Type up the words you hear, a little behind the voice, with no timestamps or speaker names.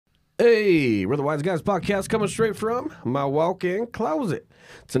Hey, we're the Wise Guys podcast coming straight from my walk-in closet.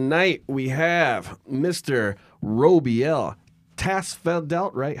 Tonight we have Mr. Robiel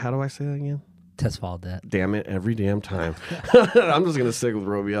Tasfeldelt, right? How do I say that again? Tesfaldet. Damn it, every damn time. I'm just going to stick with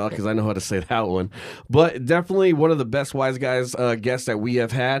Robiel because I know how to say that one. But definitely one of the best Wise Guys guests that we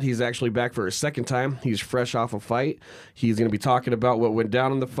have had. He's actually back for a second time. He's fresh off a fight. He's going to be talking about what went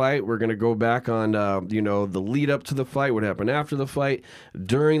down in the fight. We're going to go back on, the lead up to the fight, what happened after the fight,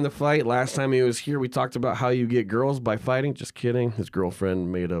 during the fight. Last time he was here, we talked about how you get girls by fighting. Just kidding. His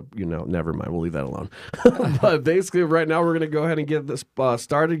girlfriend made up, never mind. We'll leave that alone. But basically, right now, we're going to go ahead and get this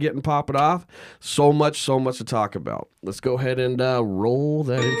started, getting pop it off. So much to talk about. Let's go ahead and roll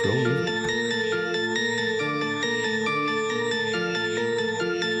that intro music.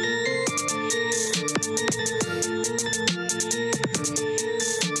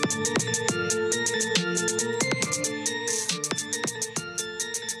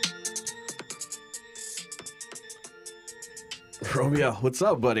 Romeo, what's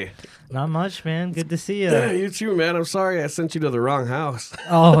up, buddy? Not much, man. Good to see you. Yeah, you too, man. I'm sorry I sent you to the wrong house.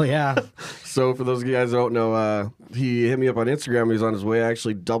 Oh, yeah. So for those of you guys who don't know, he hit me up on Instagram. He was on his way. I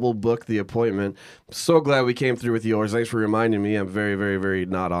actually double booked the appointment. So glad we came through with yours. Thanks for reminding me. I'm very, very, very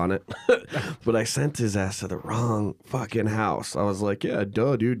not on it. But I sent his ass to the wrong fucking house. I was like, yeah,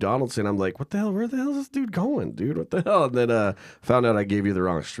 duh, dude, Donaldson. I'm like, what the hell? Where the hell is this dude going, dude? What the hell? And then found out I gave you the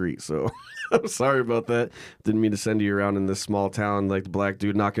wrong street. So I'm sorry about that. Didn't mean to send you around in this small town like the black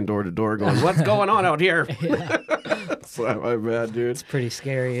dude knocking door to door going, what's going on out here? So my bad, dude. It's pretty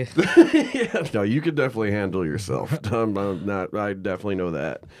scary. Yeah, no, you could definitely handle yourself. I'm not. I definitely know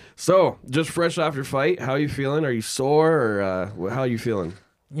that. So, just fresh off your fight, how you feeling? Are you sore, or how are you feeling?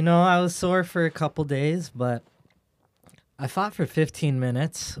 I was sore for a couple days, but I fought for 15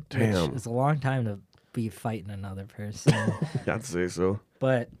 minutes, Damn. which is a long time to be fighting another person. I'd say so.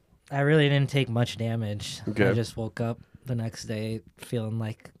 But I really didn't take much damage. Okay. I just woke up the next day feeling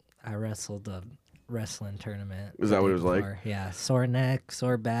like I wrestled a wrestling tournament. Is that what it was like? Yeah, sore neck,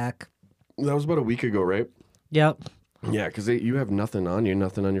 sore back. That was about a week ago, right? Yep. Yeah, because you have nothing on you,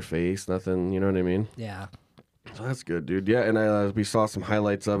 nothing on your face, nothing. You know what I mean? Yeah. So that's good, dude. Yeah, and we saw some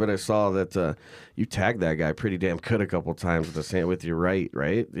highlights of it. I saw that you tagged that guy pretty damn good a couple times with your right?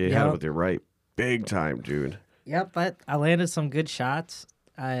 You had it with your right, big time, dude. Yep, but I landed some good shots.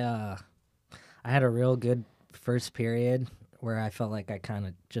 I had a real good first period where I felt like I kind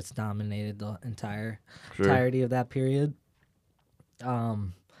of just dominated the entirety of that period.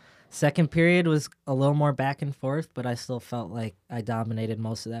 Second period was a little more back and forth, but I still felt like I dominated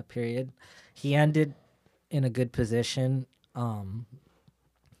most of that period. He ended in a good position, and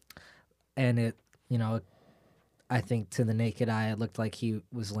it, I think to the naked eye, it looked like he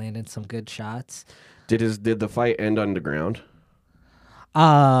was landing some good shots. Did the fight end on the ground?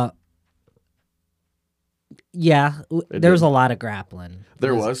 Yeah, there was a lot of grappling.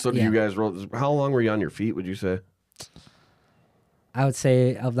 There was. So did you guys roll? How long were you on your feet, would you say? I would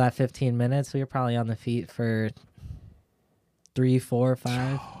say of that 15 minutes, we were probably on the feet for 3, 4,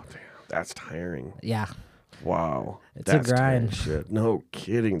 5. Oh, damn. That's tiring. Yeah. Wow. That's a grind. Shit. No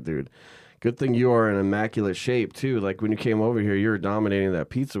kidding, dude. Good thing you are in immaculate shape, too. Like, when you came over here, you were dominating that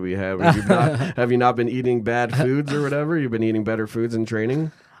pizza we had. Have you not been eating bad foods or whatever? You've been eating better foods in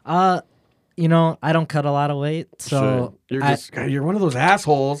training? I don't cut a lot of weight, so you're one of those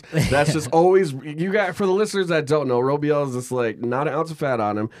assholes that's just always for the listeners that don't know, Robiel is just like not an ounce of fat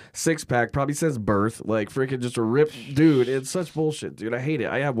on him, 6-pack, probably says birth, like freaking just a ripped dude. It's such bullshit, dude. I hate it.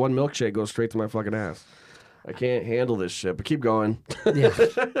 I have one milkshake go straight to my fucking ass. I can't handle this shit, but keep going.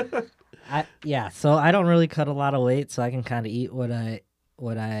 Yeah. So I don't really cut a lot of weight, so I can kind of eat what I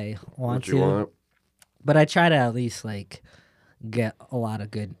want to. But I try to at least get a lot of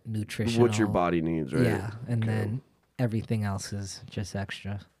good nutrition. What your body needs, right? Yeah, and then everything else is just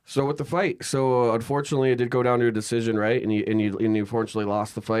extra. So with the fight, unfortunately it did go down to a decision, right? And you unfortunately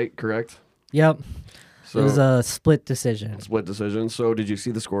lost the fight, correct? Yep. So it was a split decision. So did you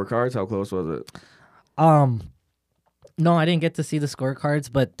see the scorecards? How close was it? No, I didn't get to see the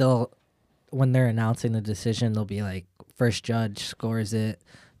scorecards, but when they're announcing the decision, they'll be like, first judge scores it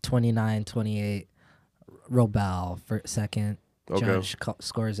 29-28, Robel for second. Judge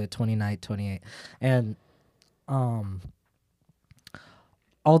scores it 29-28. And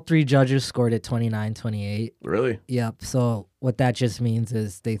all three judges scored it 29-28. Really? Yep. So what that just means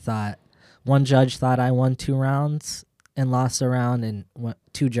is one judge thought I won 2 rounds and lost a round, and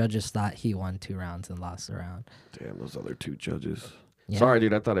 2 judges thought he won 2 rounds and lost a round. Damn, those other 2 judges. Yeah. Sorry,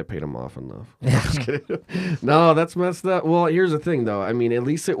 dude. I thought I paid him off enough. Just kidding. No, that's messed up. Well, here's the thing, though. I mean, at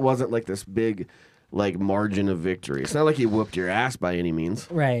least it wasn't like this big like margin of victory. It's not like he whooped your ass by any means.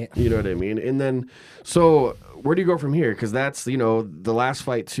 Right. You know what I mean? And then, so where do you go from here? Because that's, you know, the last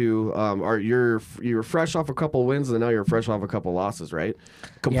fight too. You're fresh off a couple wins, and now you're fresh off a couple losses, right?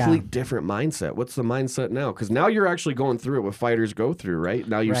 Complete different mindset. What's the mindset now? Because now you're actually going through it what fighters go through, right?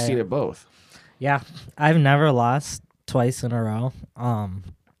 Now you've seen it both. Yeah, I've never lost twice in a row.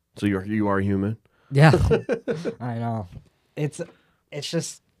 So you are human. Yeah, I know. It's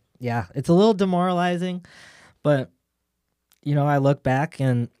just, yeah, it's a little demoralizing, but you know, I look back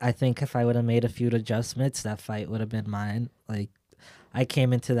and I think if I would have made a few adjustments, that fight would have been mine. Like, I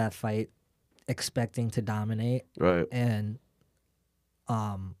came into that fight expecting to dominate, right? And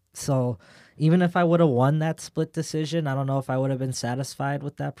so even if I would have won that split decision, I don't know if I would have been satisfied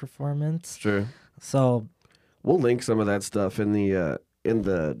with that performance. Sure. So we'll link some of that stuff in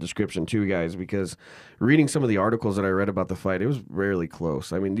the description too, guys, because reading some of the articles that I read about the fight, it was rarely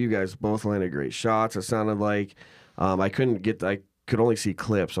close. I mean, you guys both landed great shots. It sounded like I could only see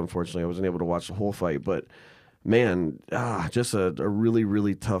clips. Unfortunately, I wasn't able to watch the whole fight, but man, just a really,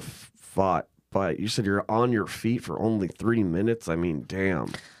 really tough fight. But you said you're on your feet for only 3 minutes. I mean,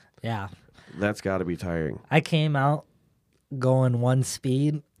 damn. Yeah. That's got to be tiring. I came out going one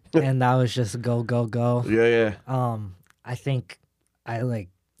speed, and that was just go, go, go. Yeah. I think I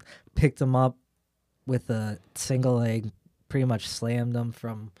picked him up with a single leg, pretty much slammed him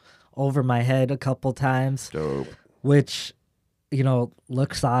from over my head a couple times. Dope. Which, you know,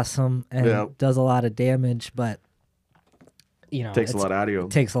 looks awesome and does a lot of damage, but you know, takes a lot out of you. It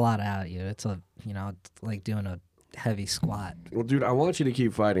takes a lot out of you. It's it's like doing a heavy squat. Well, dude, I want you to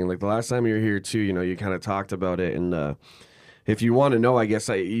keep fighting. Like the last time you were here too, you know, you kind of talked about it, and if you want to know, I guess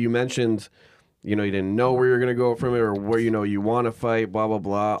you mentioned, you know, you didn't know where you're going to go from it or where, you know, you want to fight, blah, blah,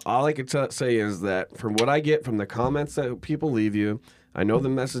 blah. All I can say is that from what I get from the comments that people leave you, I know the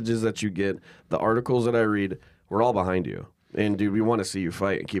messages that you get, the articles that I read, we're all behind you. And, dude, we want to see you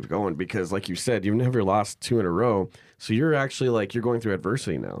fight and keep going because, like you said, you've never lost 2 in a row. So you're actually, you're going through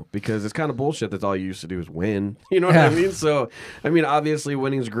adversity now because it's kind of bullshit that all you used to do is win. You know what I mean? So, I mean, obviously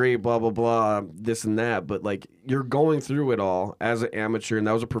winning's great, blah, blah, blah, this and that. But, you're going through it all as an amateur, and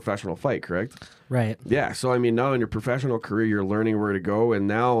that was a professional fight, correct? Right. Yeah. So, I mean, now in your professional career, you're learning where to go. And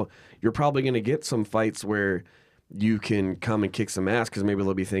now you're probably going to get some fights where you can come and kick some ass because maybe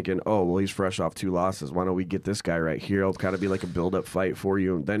they'll be thinking, oh, well, he's fresh off 2 losses. Why don't we get this guy right here? It'll kind of be like a build-up fight for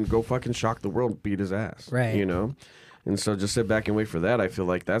you. And then go fucking shock the world, beat his ass. Right. You know? And so just sit back and wait for that. I feel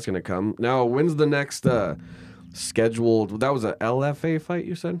like that's going to come. Now, when's the next scheduled? That was a LFA fight,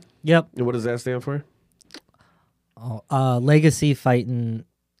 you said? Yep. And what does that stand for? Legacy Fighting,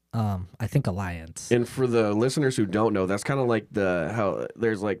 I think Alliance. And for the listeners who don't know, that's kind of like how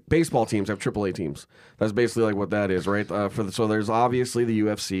there's baseball teams have AAA teams. That's basically what that is, right? So there's obviously the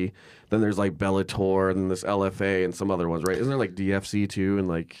UFC, then there's Bellator, and then this LFA and some other ones, right? Isn't there DFC too,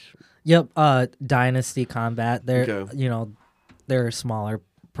 and Yep, Dynasty Combat. They're okay. They're a smaller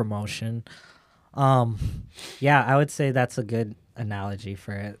promotion. Yeah, I would say that's a good analogy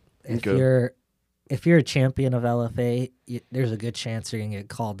for it. If you're a champion of LFA, there's a good chance you're gonna get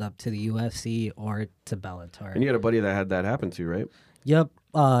called up to the UFC or to Bellator. And you had a buddy that had that happen to, right? Yep,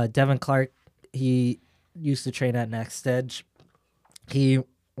 Devin Clark. He used to train at Next Edge. He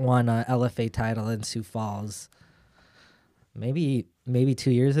won a LFA title in Sioux Falls. Maybe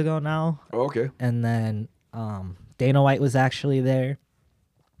 2 years ago now. Oh, okay. And then Dana White was actually there,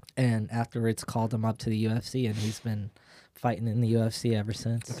 and afterwards called him up to the UFC, and he's been fighting in the UFC ever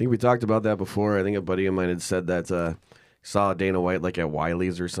since. I think we talked about that before. I think a buddy of mine had said that saw Dana White at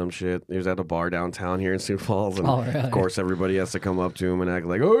Wiley's or some shit. He was at a bar downtown here in Sioux Falls, and really? Of course everybody has to come up to him and act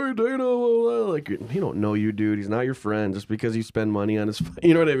like, "Oh, Dana," he don't know you, dude. He's not your friend just because you spend money on his.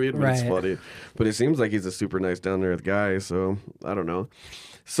 You know what I mean? But It's funny. But it seems like he's a super nice down to earth guy. So I don't know.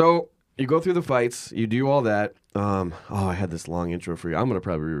 So you go through the fights, you do all that. I had this long intro for you. I'm gonna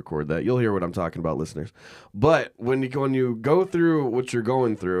probably re-record that. You'll hear what I'm talking about, listeners. But when you go through what you're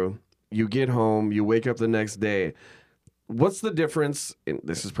going through, you get home, you wake up the next day. What's the difference? And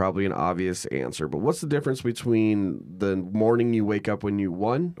this is probably an obvious answer, but what's the difference between the morning you wake up when you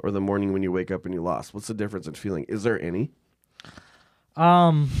won or the morning when you wake up and you lost? What's the difference in feeling? Is there any?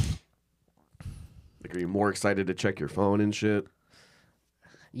 Are you more excited to check your phone and shit?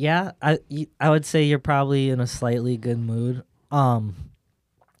 Yeah, I would say you're probably in a slightly good mood.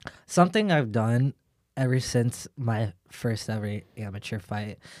 Something I've done ever since my first ever amateur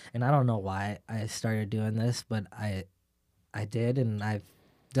fight, and I don't know why I started doing this, but I did, and I've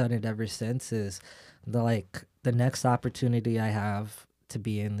done it ever since, is the next opportunity I have to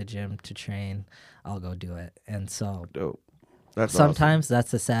be in the gym to train, I'll go do it. And so Dope. That's Sometimes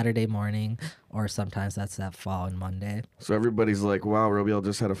that's a Saturday morning, or sometimes that's that following Monday. So everybody's like, wow, Robiel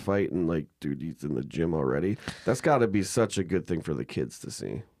just had a fight, and like, dude, he's in the gym already. That's got to be such a good thing for the kids to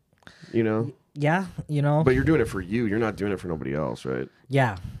see, you know? Yeah, you know. But you're doing it for you. You're not doing it for nobody else, right?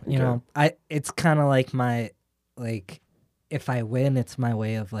 Yeah, you Okay. know, it's kind of like if I win, it's my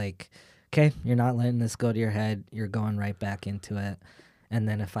way of like, okay, you're not letting this go to your head. You're going right back into it. And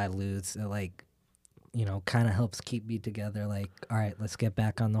then if I lose, it like, you know, kind of helps keep me together. Like, all right, let's get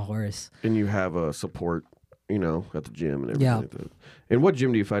back on the horse. And you have a support, you know, at the gym and everything Yeah. like that. And what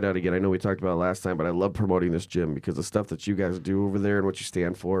gym do you fight out again? I know we talked about it last time, but I love promoting this gym because the stuff that you guys do over there and what you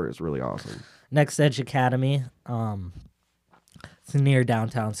stand for is really awesome. Next Edge Academy. It's near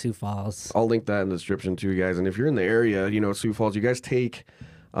downtown Sioux Falls. I'll link that in the description too, guys. And if you're in the area, you know, Sioux Falls, you guys take,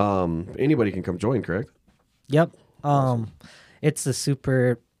 anybody can come join, correct? Yep. It's a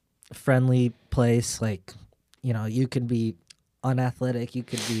super friendly place. Like, you know, you could be unathletic. You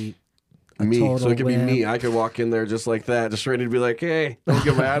could be a Me. total So it could wimp. be me. I could walk in there just like that, just ready to be like, hey, don't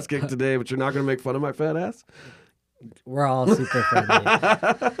get my ass kicked today, but you're not going to make fun of my fat ass? We're all super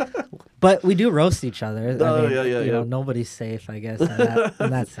friendly. But we do roast each other. Oh, I mean, yeah, you know, yeah. nobody's safe, I guess, in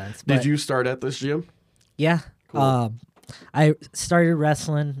that sense. But Did you start at this gym? yeah. Cool. I started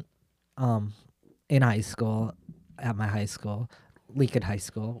wrestling in high school, at my high school, Leakwood High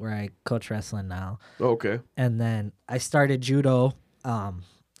School, where I coach wrestling now. Oh, okay. And then I started judo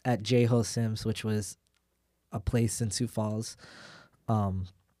at J-Ho Sims, which was a place in Sioux Falls. And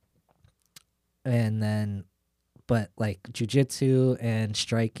then, but like jiu-jitsu and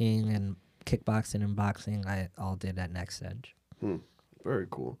striking and kickboxing and boxing, I all did at Next Edge. Very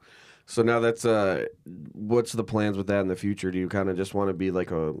cool. So now that's what's the plans with that in the future? Do you kind of just want to be like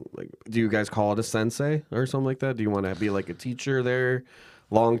do you guys call it a sensei or something like that? Do you want to be like a teacher there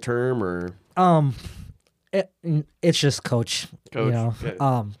long term or It's just coach. Coach, You know.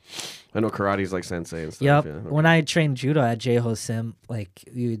 yeah. I know karate's like sensei and stuff. Yep. Yeah, okay. When I trained judo at J-Ho Sim, like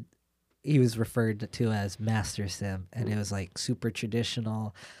he was referred to as Master Sim, and it was like super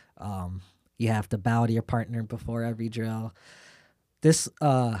traditional. You have to bow to your partner before every drill. This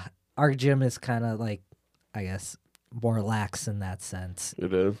our gym is kind of like, I guess, more lax in that sense.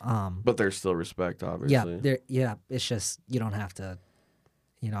 It is. But there's still respect, obviously. It's just you don't have to.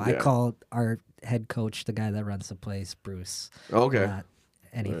 You know, Yeah. I call our head coach, the guy that runs the place, Bruce. Okay. Not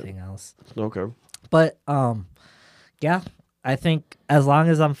anything else. Okay. But yeah, I think as long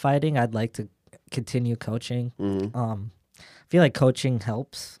as I'm fighting, I'd like to continue coaching. Mhm. I feel like coaching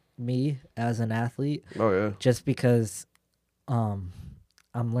helps me as an athlete, Oh yeah. just because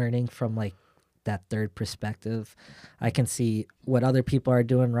I'm learning from like that third perspective. I can see what other people are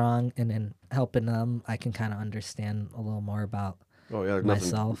doing wrong, and then helping them, I can kind of understand a little more about Oh yeah.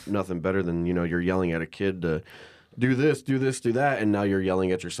 myself. Nothing better than you're yelling at a kid to do this, do this, do that, and now you're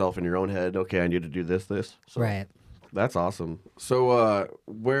yelling at yourself in your own head. Okay, I need to do this. So Right. That's awesome. So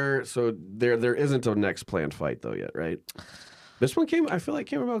there isn't a next planned fight though yet, right? This one came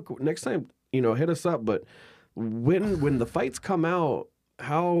about next time, hit us up, but when the fights come out,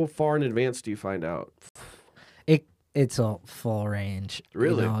 how far in advance do you find out? It's a full range.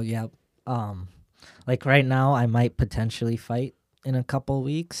 Really? Yep. Like right now, I might potentially fight in a couple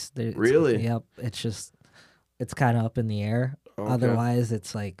weeks. Really? Yep. It's kind of up in the air. Okay. Otherwise,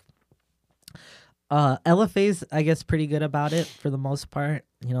 it's like LFA's, I guess, pretty good about it for the most part.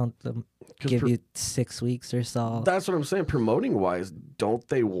 Give you 6 weeks or so. That's what I'm saying. Promoting wise, don't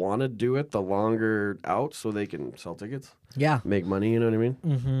they want to do it the longer out so they can sell tickets, Yeah. make money? You know what I mean?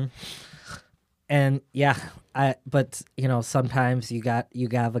 Mm-hmm. And yeah, but sometimes you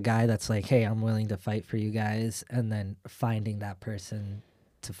have a guy that's like, hey, I'm willing to fight for you guys, and then finding that person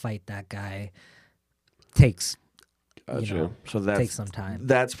to fight that guy takes Gotcha. So takes some time.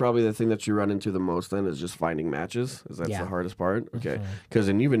 That's probably the thing that you run into the most. Then is just finding matches. Is that Yeah. the hardest part? Okay. Mhm. Because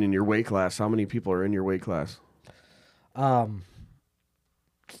even in your weight class, how many people are in your weight class?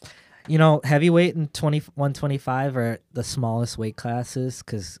 Heavyweight and 125 are the smallest weight classes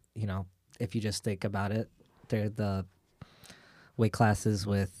because if you just think about it, they're the weight classes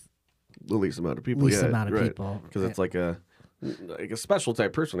with The least amount of people. least yeah, amount of right. people. Because it's like a special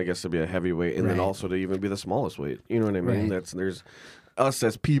type person, I guess, to be a heavyweight, and then Right. also to even be the smallest weight. You know what I mean? Right. There's us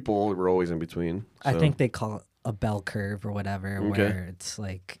as people. We're always in between. I so. think they call it a bell curve or whatever, Okay. where it's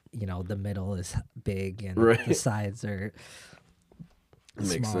like, the middle is big and Right. the sides are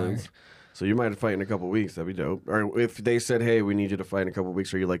Makes smaller. sense. So you might fight in a couple weeks. That'd be dope. Or if they said, "Hey, we need you to fight in a couple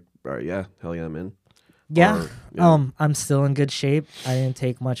weeks," are you like, "All right, yeah, hell yeah, I'm in." Yeah. Or, yeah. I'm still in good shape. I didn't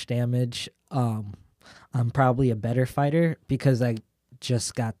take much damage. I'm probably a better fighter because I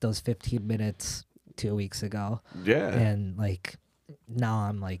just got those 15 minutes 2 weeks ago. Yeah. And like now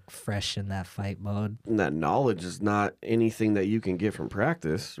I'm like fresh in that fight mode. And that knowledge is not anything that you can get from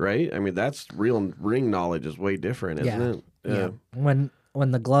practice, right? I mean, that's real ring knowledge is way different, isn't it? Yeah.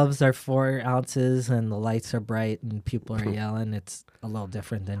 When the gloves are 4 ounces and the lights are bright and people are yelling, it's a little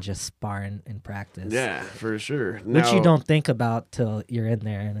different than just sparring in practice. Yeah, for sure. Which you don't think about till you're in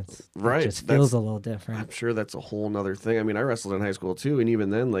there, and it just feels a little different. I'm sure that's a whole nother thing. I mean, I wrestled in high school too, and even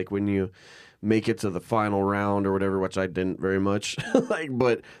then, like when you make it to the final round or whatever, which I didn't very much,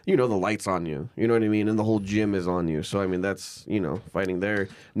 but the light's on you. You know what I mean? And the whole gym is on you. So I mean, that's fighting there.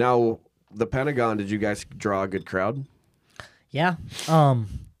 Now, the Pentagon, did you guys draw a good crowd? Yeah.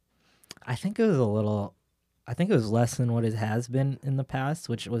 I think it was less than what it has been in the past,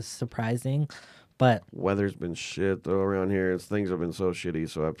 which was surprising. But weather's been shit though around here. Things have been so shitty,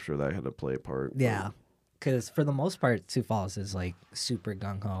 so I'm sure that had to play a part. Yeah. Because for the most part, Sioux Falls is like super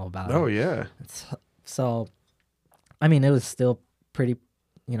gung ho about it. Oh yeah. So, I mean, it was still pretty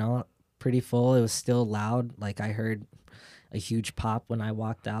full. It was still loud. Like I heard a huge pop when I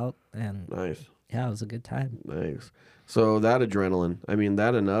walked out, and nice. Yeah, it was a good time. Nice. So that adrenaline, I mean,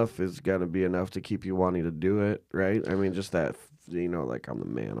 that enough is got to be enough to keep you wanting to do it, right? I mean, just that, like I'm the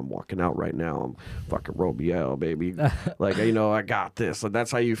man. I'm walking out right now. I'm fucking Robiel, baby. Like, I got this. Like,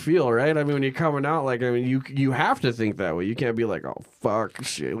 that's how you feel, right? I mean, when you're coming out, like, I mean, you have to think that way. You can't be like, oh, fuck,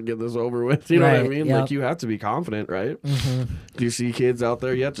 shit, get this over with. You know what I mean? Yep. Like, you have to be confident, right? Mm-hmm. Do you see kids out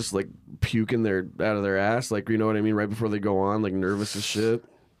there yet just, like, puking out of their ass? Like, you know what I mean? Right before they go on, like, nervous as shit?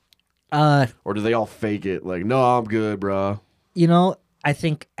 Or do they all fake it? Like, no, I'm good, bro. I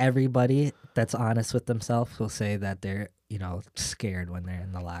think everybody that's honest with themselves will say that they're, scared when they're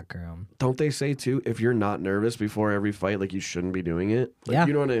in the locker room. Don't they say, too, if you're not nervous before every fight, like, you shouldn't be doing it? Like, yeah.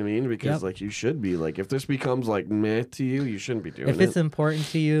 You know what I mean? Because, like, you should be. Like, if this becomes, like, meh to you, you shouldn't be doing it. If it's important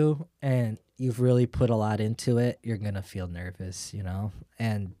to you and you've really put a lot into it, you're going to feel nervous,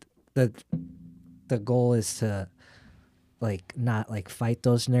 And the goal is to, like, not like fight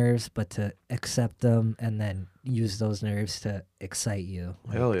those nerves, but to accept them and then use those nerves to excite you.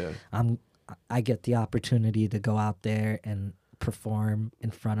 Like, hell yeah. I get the opportunity to go out there and perform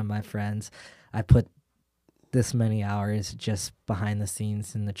in front of my friends. I put this many hours just behind the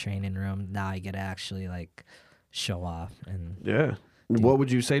scenes in the training room. Now I get to actually like show off. And yeah. What would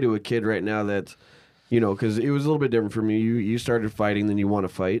you say to a kid right now that, because it was a little bit different for me. You started fighting, then you want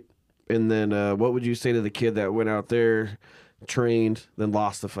to fight. And then what would you say to the kid that went out there, trained, then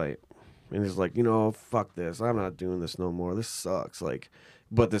lost the fight? And he's like, fuck this. I'm not doing this no more. This sucks. Like,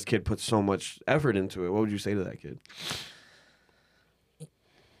 but this kid put so much effort into it. What would you say to that kid?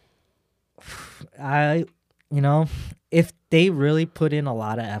 If they really put in a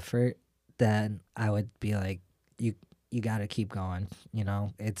lot of effort, then I would be like, you got to keep going.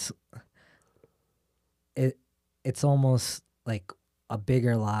 It's almost like a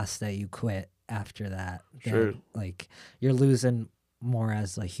bigger loss that you quit after that. Sure. Like you're losing more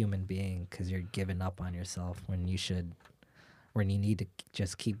as a human being because you're giving up on yourself when you need to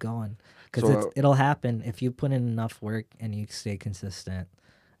just keep going. Because it'll happen if you put in enough work and you stay consistent.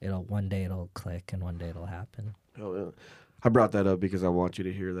 One day it'll click and one day it'll happen. Hell yeah. I brought that up because I want you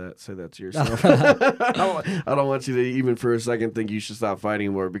to hear that. Say that to yourself. I don't want you to even for a second think you should stop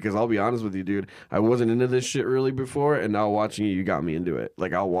fighting more, because I'll be honest with you, dude. I wasn't into this shit really before, and now watching you got me into it.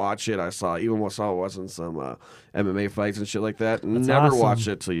 Like, I'll watch it. I saw watching some MMA fights and shit like that. That's Never awesome. watched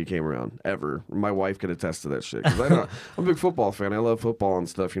it till you came around, ever. My wife could attest to that shit. 'Cause I'm a big football fan. I love football and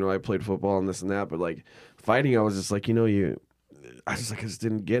stuff. I played football and this and that. But, like, fighting, I was just like, I just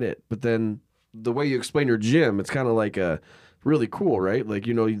didn't get it. But then the way you explain your gym, it's kind of like a really cool, right? Like,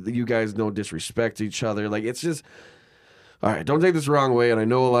 you guys don't disrespect each other. Like, it's just, all right, don't take this the wrong way. And I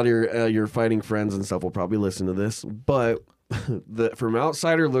know a lot of your fighting friends and stuff will probably listen to this, but from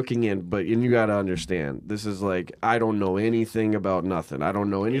outsider looking in, and you got to understand, this is like, I don't know anything about nothing. I don't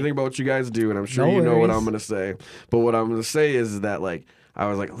know anything about what you guys do. And I'm sure you know what I'm going to say. But what I'm going to say is that, like, I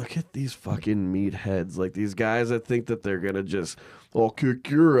was like, look at these fucking meatheads. Like, these guys that think that they're going to just, I'll kick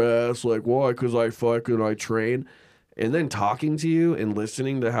your ass. Like, why? Because I fucking, I train. And then talking to you and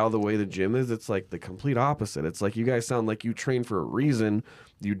listening to how the way the gym is, it's like the complete opposite. It's like you guys sound like you train for a reason.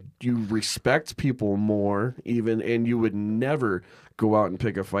 You respect people more even, and you would never go out and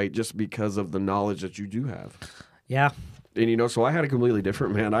pick a fight just because of the knowledge that you do have. Yeah. And, so I had a completely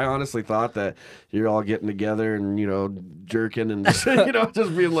different man. I honestly thought that you're all getting together and, jerking and, just,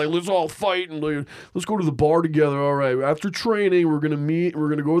 just being like, let's all fight and let's go to the bar together. All right. After training, we're going to meet. We're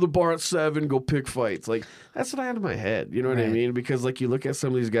going to go to the bar at 7, go pick fights. Like, that's what I had in my head. You know what I mean? Because, like, you look at some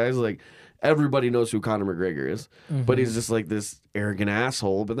of these guys, like, everybody knows who Conor McGregor is, but he's just like this arrogant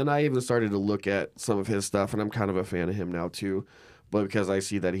asshole. But then I even started to look at some of his stuff, and I'm kind of a fan of him now, too. But because I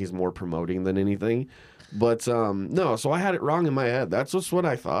see that he's more promoting than anything. But no, so I had it wrong in my head. That's just what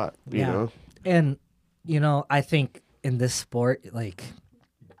I thought, you know? And, I think in this sport, like,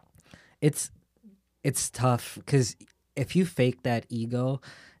 it's tough because if you fake that ego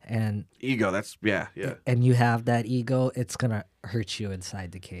and... That's, yeah. And you have that ego, it's going to hurt you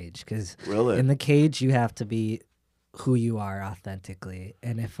inside the cage because Really? in the cage, you have to be who you are authentically.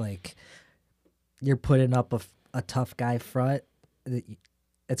 And if, like, you're putting up a tough guy front,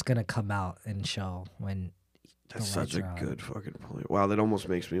 it's gonna come out and show when. That's such a good fucking point. Wow, that almost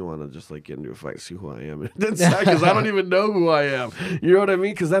makes me want to just like get into a fight, see who I am. Because I don't even know who I am. You know what I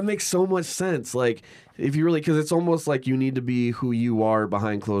mean? Because that makes so much sense. Like if you really, because it's almost like you need to be who you are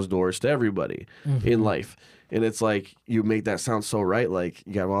behind closed doors to everybody in life. And it's like you make that sound so right. Like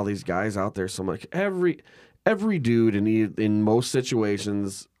you got all these guys out there. So like every dude in most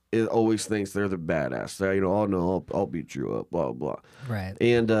situations. It always thinks they're the badass. They're, oh no, I'll beat you up, blah blah. Right.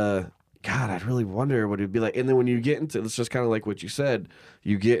 And God, I'd really wonder what it'd be like. And then when you get into, it's just kind of like what you said.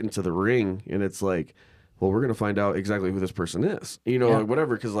 You get into the ring, and it's like, well, we're gonna find out exactly who this person is. Like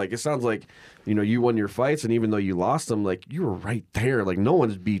whatever. Because like it sounds like, you won your fights, and even though you lost them, like you were right there. Like no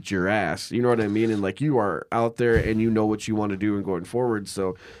one's beat your ass. You know what I mean? And like you are out there, and you know what you want to do and going forward.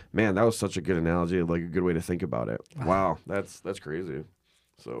 So, man, that was such a good analogy. Like a good way to think about it. Wow, that's crazy.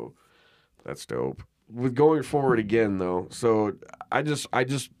 So that's dope. With going forward again, though, so I just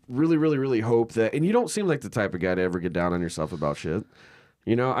really, really, really hope that, and you don't seem like the type of guy to ever get down on yourself about shit.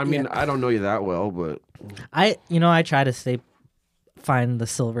 I mean, I don't know you that well, but I try to find the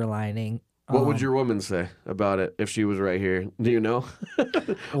silver lining. What would your woman say about it if she was right here? Do you know?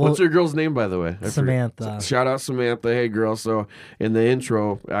 Well, What's your girl's name, by the way? Samantha. Shout out Samantha. Hey, girl. So in the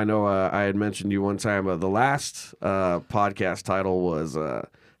intro, I know I had mentioned you one time. The last podcast title was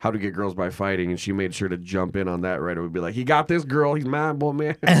How to Get Girls by Fighting, and she made sure to jump in on that right. It would be like, he got this girl. He's mine, boy,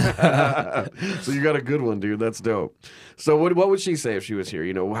 man. So you got a good one, dude. That's dope. So what would she say if she was here?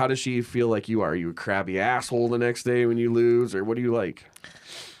 How does she feel like you are? Are you a crabby asshole the next day when you lose, or what do you like?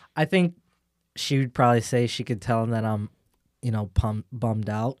 I think she would probably say she could tell him that I'm, bummed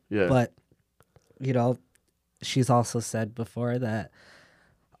out. Yeah. But, she's also said before that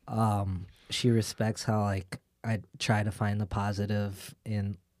she respects how, like, I try to find the positive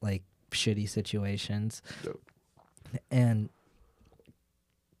in, like, shitty situations. Dope. And,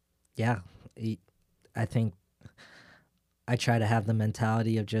 yeah, I think I try to have the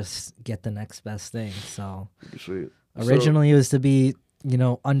mentality of just get the next best thing. So, Sweet. Originally it was to be,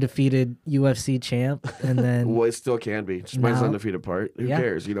 undefeated UFC champ, and then well, it still can be. Just minus undefeated part. Who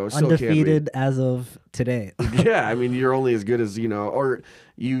cares? It still undefeated can be. as of today. Yeah, I mean, you're only as good as or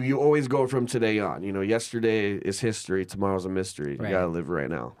you always go from today on. Yesterday is history, tomorrow's a mystery. You gotta live right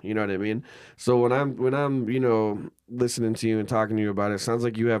now. You know what I mean? So when I'm listening to you and talking to you about it, sounds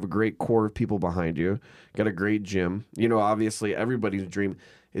like you have a great core of people behind you. Got a great gym. Obviously everybody's dream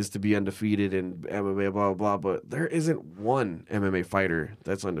is to be undefeated in MMA, blah, blah, blah. But there isn't one MMA fighter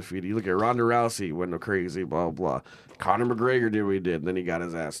that's undefeated. You look at Ronda Rousey, went no crazy, blah, blah. Conor McGregor did what he did, and then he got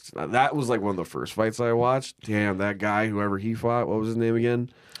his ass. Now, that was like one of the first fights I watched. Damn, that guy, whoever he fought, what was his name again?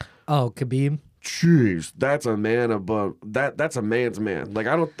 Oh, Khabib. Jeez, that's a man above that's a man's man. Like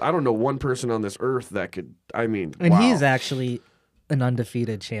I don't know one person on this earth that could. I mean, and wow. He's actually an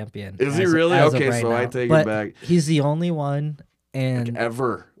undefeated champion. Is he really? Okay, right so now. I take but it back. He's the only one, and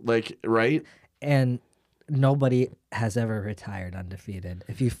ever, right? And nobody has ever retired undefeated.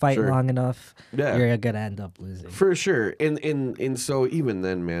 If you fight long enough, you're gonna end up losing for sure. And so even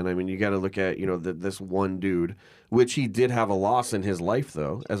then, man, I mean, you got to look at this one dude, which he did have a loss in his life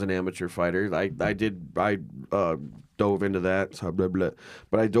though as an amateur fighter. I dove into that, blah, blah,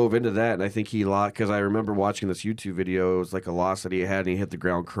 but I dove into that, and I think he lost because I remember watching this YouTube video. It was like a loss that he had, and he hit the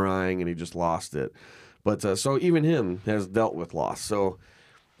ground crying, and he just lost it. But so even him has dealt with loss. So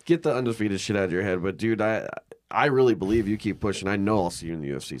get the undefeated shit out of your head. But dude, I really believe you keep pushing. I know I'll see you in the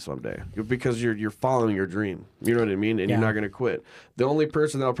UFC someday because you're following your dream. You know what I mean? And you're not gonna quit. The only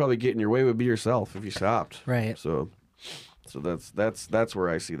person that'll probably get in your way would be yourself if you stopped. Right. So that's where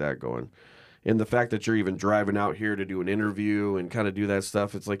I see that going. And the fact that you're even driving out here to do an interview and kind of do that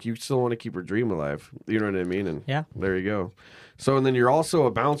stuff, it's like you still want to keep her dream alive. You know what I mean? And Yeah. there you go. So, and then you're also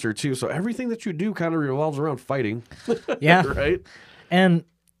a bouncer too. So everything that you do kind of revolves around fighting. Yeah. Right? And,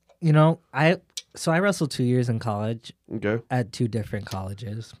 you know, I wrestled 2 years in college Okay. at 2 different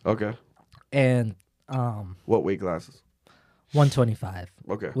colleges. Okay. And What weight classes? 125,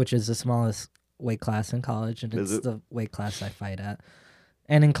 Okay. which is the smallest weight class in college, and Is it's it? the weight class I fight at.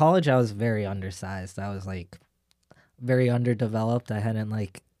 And in college, I was very undersized. I was like very underdeveloped. I hadn't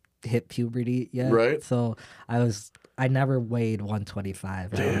like hit puberty yet. Right. So I never weighed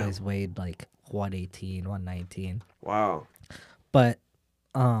 125. I Damn. always weighed like 118, 119. Wow. But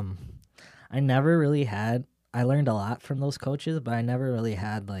I never really had, I learned a lot from those coaches, but I never really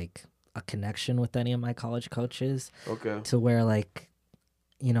had like a connection with any of my college coaches Okay. to where like,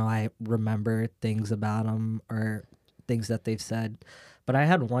 you know, I remember things about them or things that they've said. But I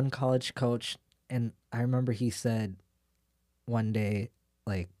had one college coach, and I remember he said one day,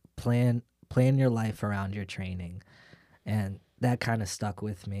 like, plan your life around your training. And that kind of stuck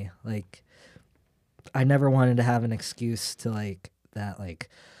with me. Like, I never wanted to have an excuse to like that, like,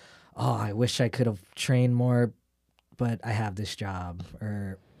 oh, I wish I could have trained more, but I have this job,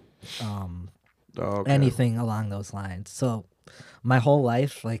 or Okay. anything along those lines. So my whole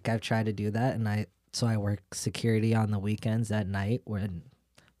life, like, I've tried to do that, and I work security on the weekends at night when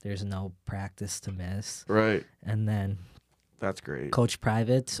there's no practice to miss, Right. and then That's great. coach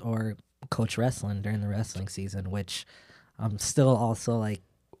privates or coach wrestling during the wrestling season, which I'm still also like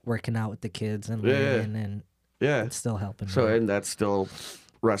working out with the kids and Yeah. learning, and Yeah. it's still helping So, me. and that's still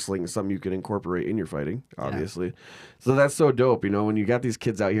wrestling is something you can incorporate in your fighting, obviously. So that's so dope. You know, when you got these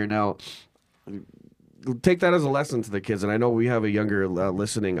kids out here now, take that as a lesson to the kids. And I know we have a younger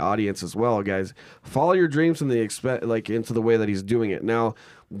listening audience as well, guys. Follow your dreams and the into the way that he's doing it. Now,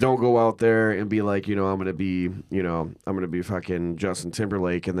 don't go out there and be like, you know, I'm gonna be fucking Justin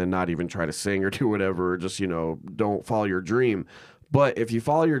Timberlake and then not even try to sing or do whatever. Or just, you know, don't follow your dream. But if you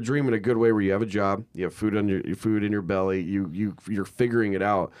follow your dream in a good way, where you have a job, you have food in your belly, you're figuring it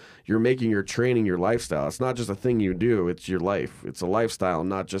out. You're making your training your lifestyle. It's not just a thing you do; it's your life. It's a lifestyle,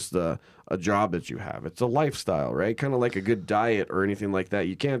 not just a job that you have. It's a lifestyle, right? Kind of like a good diet or anything like that.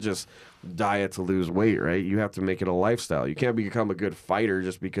 You can't just diet to lose weight, right? You have to make it a lifestyle. You can't become a good fighter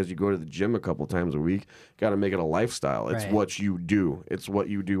just because you go to the gym a couple times a week. Got to make it a lifestyle. It's Right. what you do. It's what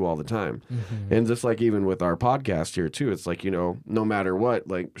you do all the time. And just like even with our podcast here too, it's like, you know, no matter what,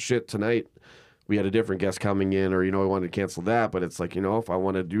 like shit tonight, we had a different guest coming in, or, you know, we wanted to cancel that, but it's like, you know, if I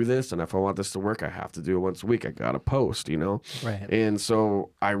want to do this and if I want this to work, I have to do it once a week. I got to post, you know? Right. And so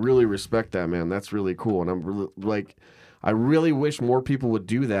I really respect that, man. That's really cool. And I'm really, like, I really wish more people would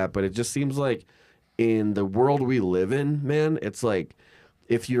do that, but it just seems like in the world we live in, man, it's like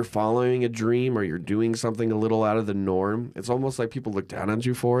if you're following a dream or you're doing something a little out of the norm, it's almost like people look down on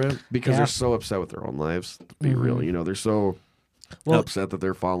you for it because Yeah. they're so upset with their own lives, to be real. You know, they're so upset that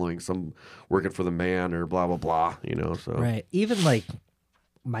they're following some working for the man or blah, blah, blah, you know, so. Right. Even like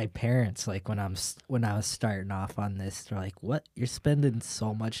my parents, like when I was starting off on this, they're like, "What? You're spending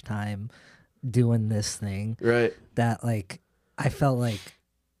so much time doing this thing," Right. that like I felt like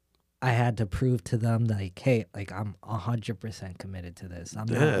I had to prove to them like, hey, like I'm 100% committed to this. I'm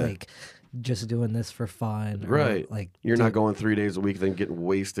Yeah. not like just doing this for fun. Or, Right. like You're not going 3 days a week, then getting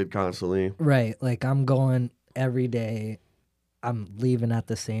wasted constantly. right. Like I'm going every day. I'm leaving at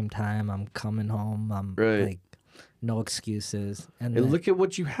the same time. I'm coming home. I'm Right. like no excuses. And And then- look at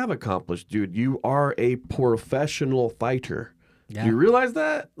what you have accomplished, dude. You are a professional fighter. yeah. Do you realize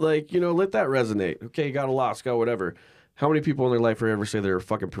that? Like, you know, let that resonate. Okay, you got a loss, got whatever. How many people in their life ever say they're a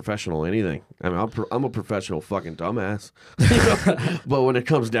fucking professional anything? I mean, I'm a professional fucking dumbass. You know? But when it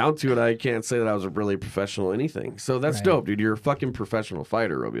comes down to it, I can't say that I was a really professional anything. So that's Right. dope, dude. You're a fucking professional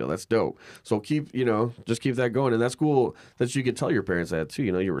fighter, Robio. That's dope. So keep, you know, just keep that going. And that's cool that you could tell your parents that too.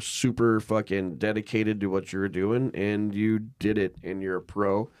 You know, you were super fucking dedicated to what you were doing and you did it and you're a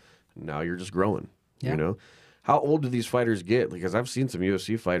pro. Now you're just growing, Yeah. you know? How old do these fighters get? Because I've seen some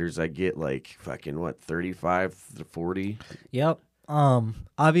UFC fighters that get like fucking what, 35 to 40? Yep.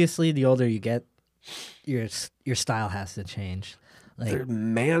 Obviously, the older you get, your style has to change. Like Their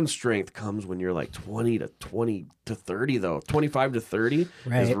man strength comes when you're like 20 to 30 though. 25 to 30 is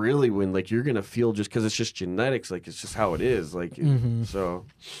Right. really when like you're going to feel, just cuz it's just genetics, like it's just how it is, like so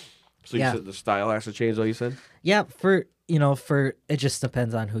you Yeah. said the style has to change, though, you said? yeah, for it just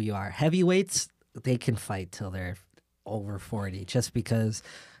depends on who you are. Heavyweights, they can fight till they're over 40, just because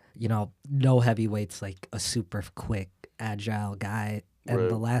no heavyweight's like a super quick, agile guy. And Right.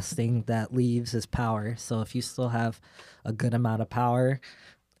 the last thing that leaves is power. So if you still have a good amount of power,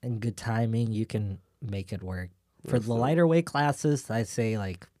 and good timing, you can make it work. For That's the dope. lighter weight classes, I say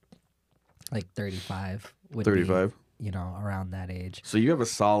like 35 would 35. be, around that age. So you have a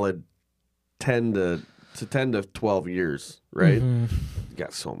solid 10 to 12 years, right? Mhm. You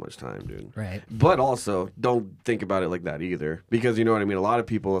got so much time, dude. Right. But also, don't think about it like that either. Because you know what I mean? A lot of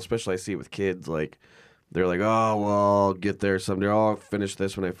people, especially I see it with kids, like, they're like, oh, well, I'll get there someday. Oh, I'll finish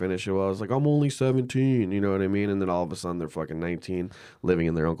this when I finish it. Well, I was like, I'm only 17. You know what I mean? And then all of a sudden, they're fucking 19, living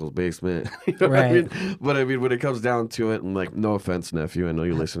in their uncle's basement. You know what I Right. mean? But I mean, when it comes down to it, and like, no offense, nephew, I know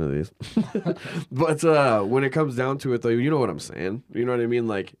you listen to these. But when it comes down to it, though, you know what I'm saying? You know what I mean?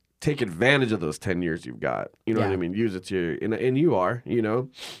 Like, take advantage of those 10 years you've got. You know what Yeah. I mean? Use it to your, and you are,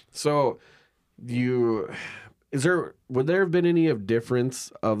 So would there have been any of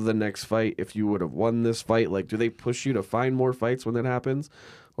difference of the next fight if you would have won this fight? Like, do they push you to find more fights when that happens?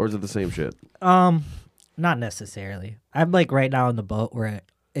 Or is it the same shit? Not necessarily. I'm like right now in the boat where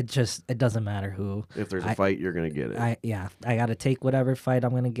it doesn't matter who. If there's a fight, you're going to get it. I got to take whatever fight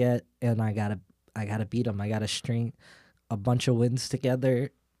I'm going to get, and I got to beat them. I got to string a bunch of wins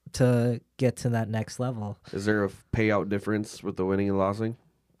together to get to that next level. Is there a payout difference with the winning and losing?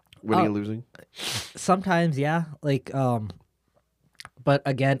 Winning and losing? Sometimes, yeah. Like, but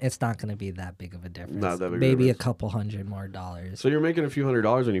again, it's not going to be that big of a difference. Not that big of a Maybe difference. a couple $100 more. So you're making a few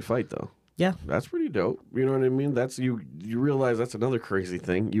 $100s when you fight, though. Yeah. That's pretty dope. You know what I mean? That's you realize that's another crazy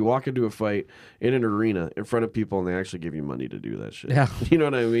thing. You walk into a fight in an arena in front of people and they actually give you money to do that shit. Yeah. You know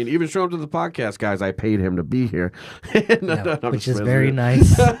what I mean? Even show up to the podcast, guys. I paid him to be here. Yeah, I'm which just is very messing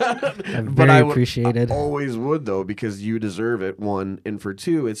with you. nice. I'm But very I would- appreciated. I always would, though, because you deserve it, one. And for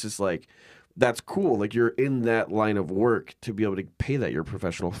two, it's just like, that's cool. Like, you're in that line of work to be able to pay that. You're a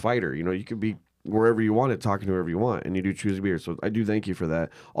professional fighter. You know, you could be wherever you want it, talking to whoever you want, and you do choose to be here. So I do thank you for that.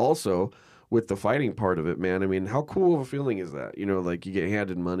 Also, with the fighting part of it, man, I mean, how cool of a feeling is that? You know, like, you get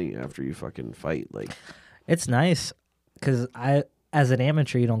handed money after you fucking fight. Like, It's nice because as an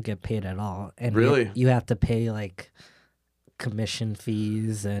amateur, you don't get paid at all, and Really? you have to pay like commission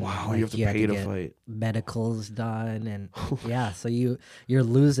fees and wow, like, you have to pay to get fight. medicals done, and yeah, so you're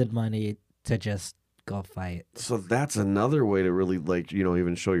losing money to just go fight. So that's another way to really, like, you know,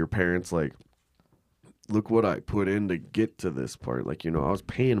 even show your parents, like, look what I put in to get to this part. Like, you know, I was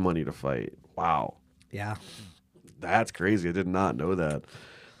paying money to fight. Wow. Yeah, That's crazy. I did not know that.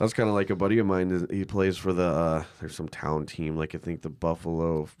 That's kind of like a buddy of mine. He plays for the, there's some town team, like I think the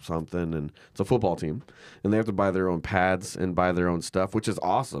Buffalo something, and it's a football team. And they have to buy their own pads and buy their own stuff, which is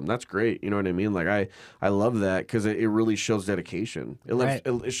awesome. That's great. You know what I mean? Like, I love that because it really shows dedication. Right.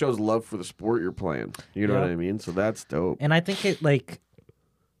 It shows love for the sport you're playing. You know Yep. what I mean? So that's dope. and I think it like,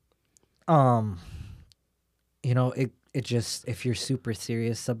 it just if you're super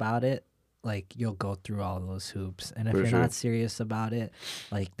serious about it, like you'll go through all those hoops, and if For you're sure. not serious about it,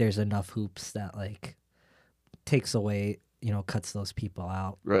 like there's enough hoops that like takes away, cuts those people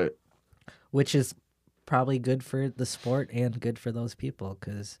out, Right. which is probably good for the sport and good for those people,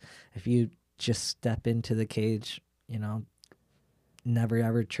 because if you just step into the cage, never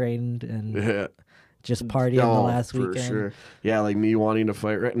ever trained and Yeah. just party in the last for weekend. sure. Yeah, like me wanting to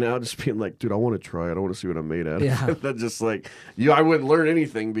fight right now, just being like, dude, I want to try it. I want to see what I'm made at. Yeah. That's just like, I wouldn't learn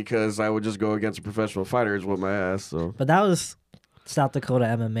anything because I would just go against a professional fighter is what my ass. So But that was South Dakota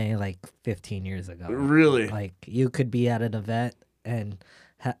MMA like 15 years ago. really, Like you could be at an event and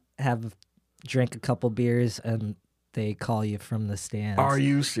have drank a couple beers and they call you from the stands. are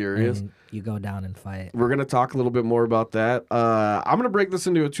you serious? And you go down and fight. We're gonna talk a little bit more about that. I'm gonna break this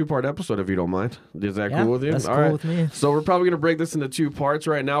into a 2-part episode if you don't mind. Is that Yeah, cool with you? that's All cool right. with me. So we're probably gonna break this into 2 parts.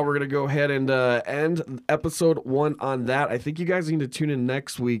 Right now, we're gonna go ahead and end episode 1 on that. I think you guys need to tune in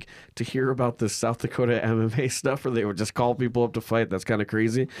next week to hear about the South Dakota MMA stuff, where they would just call people up to fight. That's kind of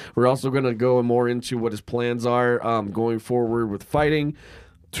crazy. We're also gonna go more into what his plans are going forward with fighting.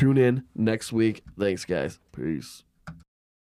 Tune in next week. Thanks, guys. Peace.